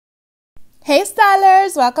Hey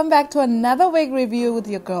stylers, welcome back to another wig review with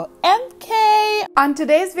your girl MK. On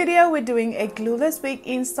today's video, we're doing a glueless wig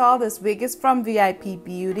install. This wig is from VIP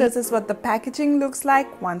Beauty. This is what the packaging looks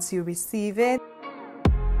like once you receive it.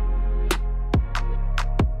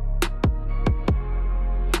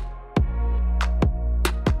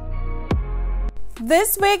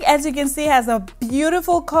 This wig, as you can see, has a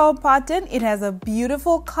beautiful curl pattern. It has a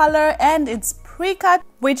beautiful color and it's pre-cut,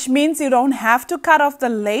 which means you don't have to cut off the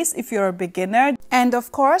lace if you're a beginner. And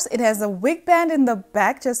of course, it has a wig band in the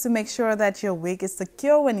back just to make sure that your wig is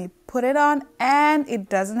secure when you put it on, and it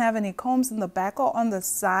doesn't have any combs in the back or on the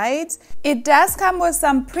sides. It does come with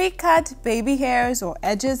some pre-cut baby hairs or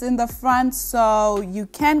edges in the front, so you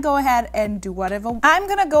can go ahead and do whatever. I'm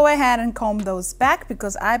gonna go ahead and comb those back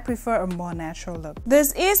because I prefer a more natural look.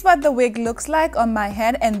 This is what the wig looks like on my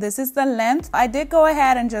head, and this is the length. I did go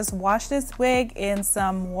ahead and just wash this wig in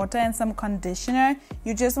some water and some conditioner.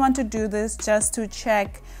 You just want to do this just to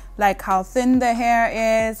check like how thin the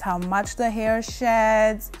hair is, how much the hair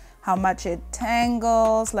sheds, how much it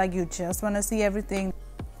tangles. Like, you just want to see everything.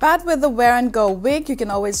 But with the wear and go wig, you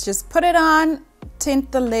can always just put it on,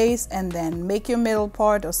 tint the lace, and then make your middle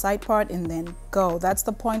part or side part and then go. That's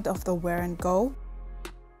the point of the wear and go.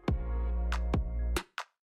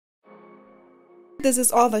 This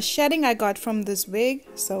is all the shedding I got from this wig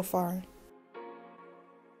so far.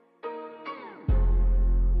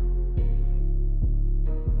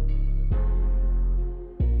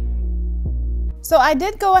 So I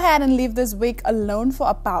did go ahead and leave this wig alone for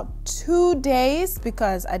about 2 days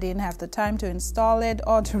because I didn't have the time to install it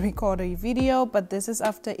or to record a video, but this is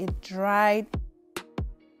after it dried.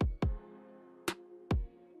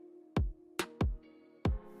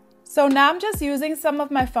 So now I'm just using some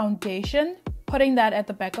of my foundation, putting that at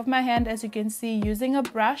the back of my hand, as you can see, using a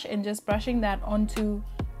brush and just brushing that onto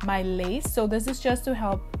my lace. So this is just to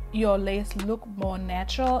help your lace look more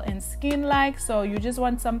natural and skin-like. So you just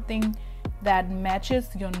want something that matches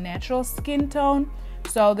your natural skin tone.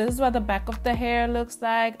 So this is what the back of the hair looks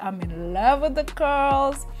like. I'm in love with the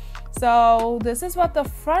curls. So this is what the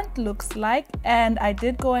front looks like, and I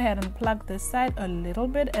did go ahead and plug this side a little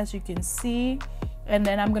bit, as you can see, and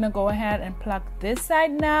then I'm gonna go ahead and plug this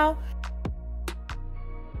side now.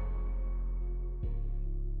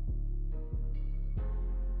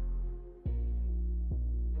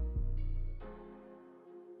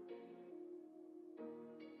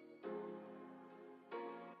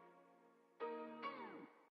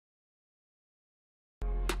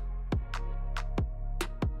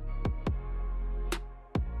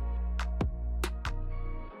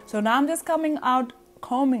 So now I'm just combing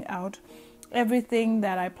out everything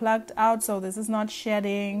that I plugged out. So this is not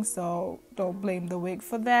shedding, so don't blame the wig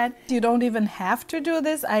for that. You don't even have to do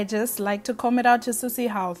this. I just like to comb it out just to see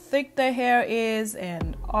how thick the hair is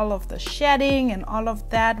and all of the shedding and all of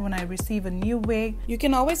that when I receive a new wig. You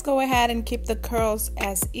can always go ahead and keep the curls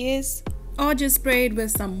as is, or just spray it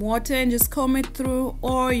with some water and just comb it through,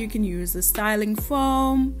 or you can use the styling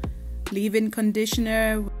foam, leave-in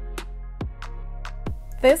conditioner.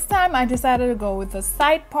 This time I decided to go with the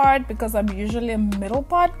side part because I'm usually a middle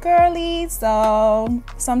part girly, so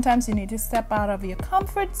sometimes you need to step out of your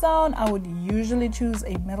comfort zone. I would usually choose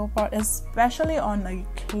a middle part, especially on a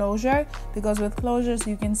closure, because with closures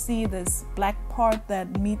you can see this black part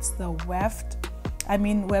that meets the weft. I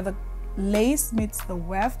mean, where the lace meets the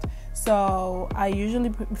weft. So I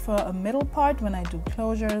usually prefer a middle part when I do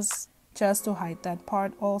closures, just to hide that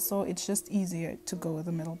part. Also, it's just easier to go with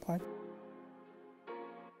the middle part.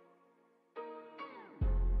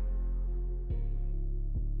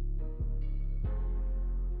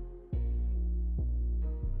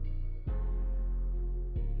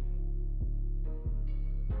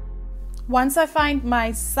 Once I find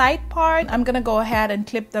my side part, I'm gonna go ahead and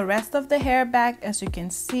clip the rest of the hair back, as you can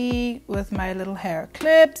see, with my little hair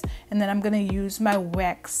clips, and then I'm gonna use my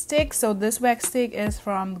wax stick. So this wax stick is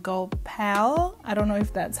from Glueless. I don't know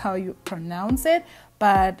if that's how you pronounce it,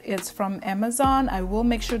 but it's from Amazon. I will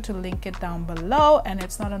make sure to link it down below, and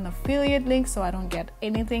it's not an affiliate link, so I don't get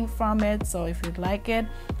anything from it. So if you'd like it,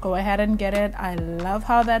 go ahead and get it. I love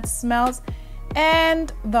how that smells,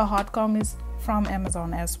 and the hot comb is from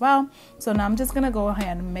Amazon as well. So now I'm just gonna go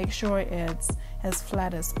ahead and make sure it's as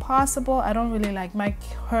flat as possible. I don't really like my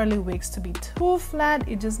curly wigs to be too flat.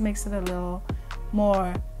 It just makes it a little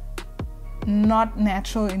more not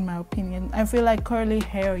natural, in my opinion. I feel like curly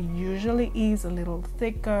hair usually is a little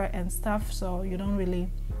thicker and stuff, so you don't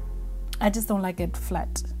really, I just don't like it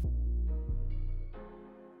flat.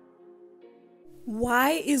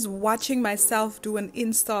 Why is watching myself do an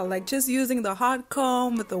install, like just using the hot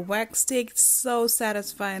comb with the wax stick, so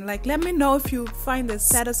satisfying? Like, let me know if you find this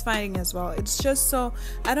satisfying as well. It's just so,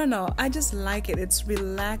 I don't know, I just like it. It's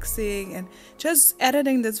relaxing, and just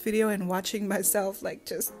editing this video and watching myself like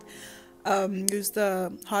just use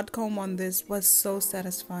the hot comb on this was so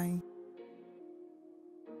satisfying.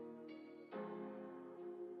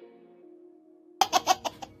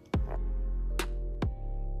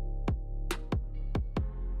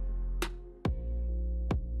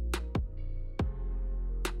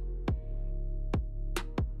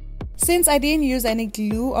 Since I didn't use any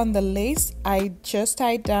glue on the lace, I just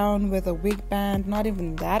tied down with a wig band, not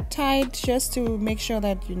even that tight, just to make sure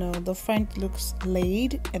that, you know, the front looks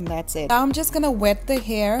laid, and that's it. Now I'm just gonna wet the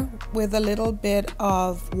hair with a little bit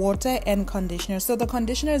of water and conditioner. So the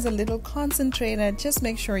conditioner is a little concentrated. Just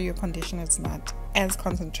make sure your conditioner is not as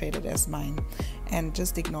concentrated as mine, and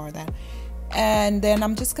just ignore that. And then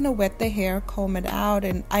I'm just gonna wet the hair, comb it out,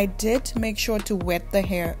 and I did make sure to wet the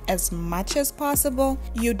hair as much as possible.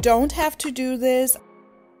 You don't have to do this.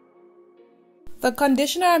 The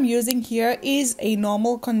conditioner I'm using here is a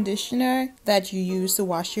normal conditioner that you use to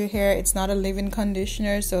wash your hair. It's not a leave-in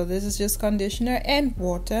conditioner, so this is just conditioner and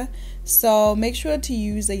water. So make sure to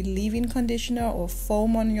use a leave-in conditioner or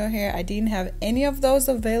foam on your hair. I didn't have any of those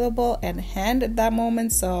available at hand at that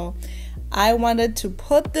moment, so I wanted to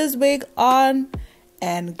put this wig on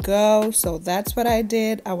and go, so that's what I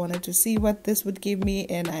did. I wanted to see what this would give me,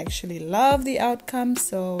 and I actually love the outcome,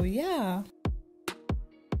 so yeah.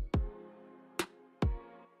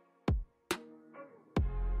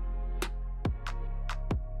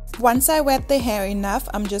 Once I wet the hair enough,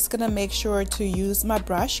 I'm just gonna make sure to use my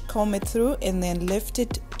brush, comb it through, and then lift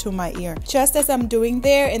it to my ear. Just as I'm doing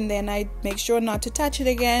there, and then I make sure not to touch it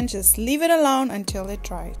again, just leave it alone until it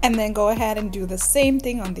dries. And then go ahead and do the same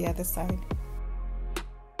thing on the other side.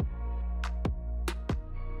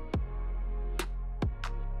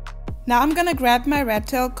 Now I'm gonna grab my rat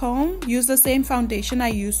tail comb, use the same foundation I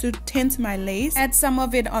used to tint my lace, add some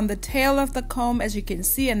of it on the tail of the comb as you can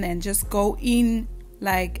see, and then just go in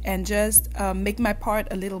and just make my part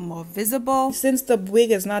a little more visible. Since the wig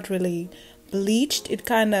is not really bleached, it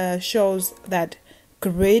kind of shows that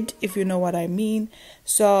grid, if you know what I mean.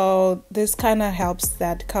 So this kind of helps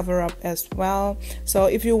that cover up as well. So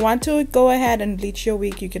if you want to go ahead and bleach your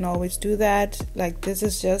wig, you can always do that. Like, this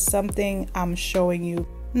is just something I'm showing you.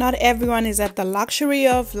 Not everyone is at the luxury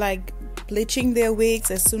of like bleaching their wigs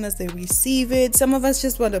as soon as they receive it. Some of us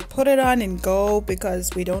just want to put it on and go because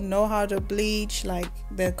we don't know how to bleach. Like,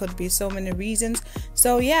 there could be so many reasons.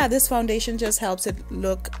 So yeah, this foundation just helps it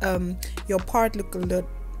look your part look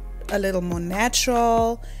a little more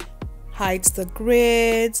natural, hides the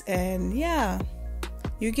grids, and yeah,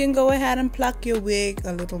 you can go ahead and pluck your wig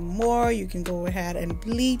a little more. You can go ahead and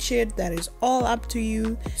bleach it. That is all up to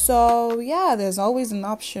you. So yeah, there's always an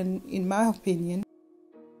option, in my opinion.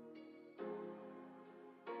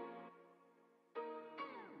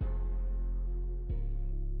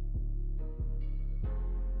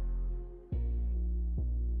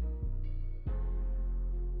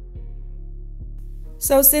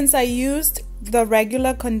 So since I used the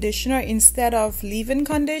regular conditioner instead of leave-in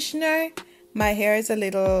conditioner, my hair is a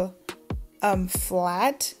little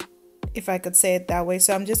flat, if I could say it that way.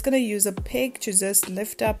 So I'm just going to use a pick to just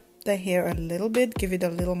lift up the hair a little bit, give it a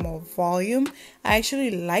little more volume. I actually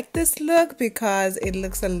like this look because it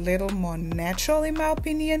looks a little more natural, in my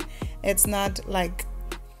opinion. It's not like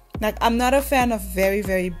I'm not a fan of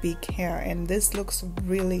very big hair, and this looks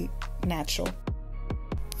really natural.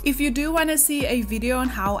 If you do want to see a video on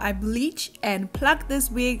how I bleach and pluck this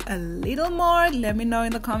wig a little more, let me know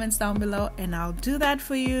in the comments down below and I'll do that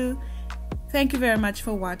for you. Thank you very much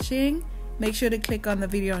for watching. Make sure to click on the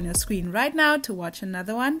video on your screen right now to watch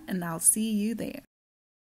another one, and I'll see you there.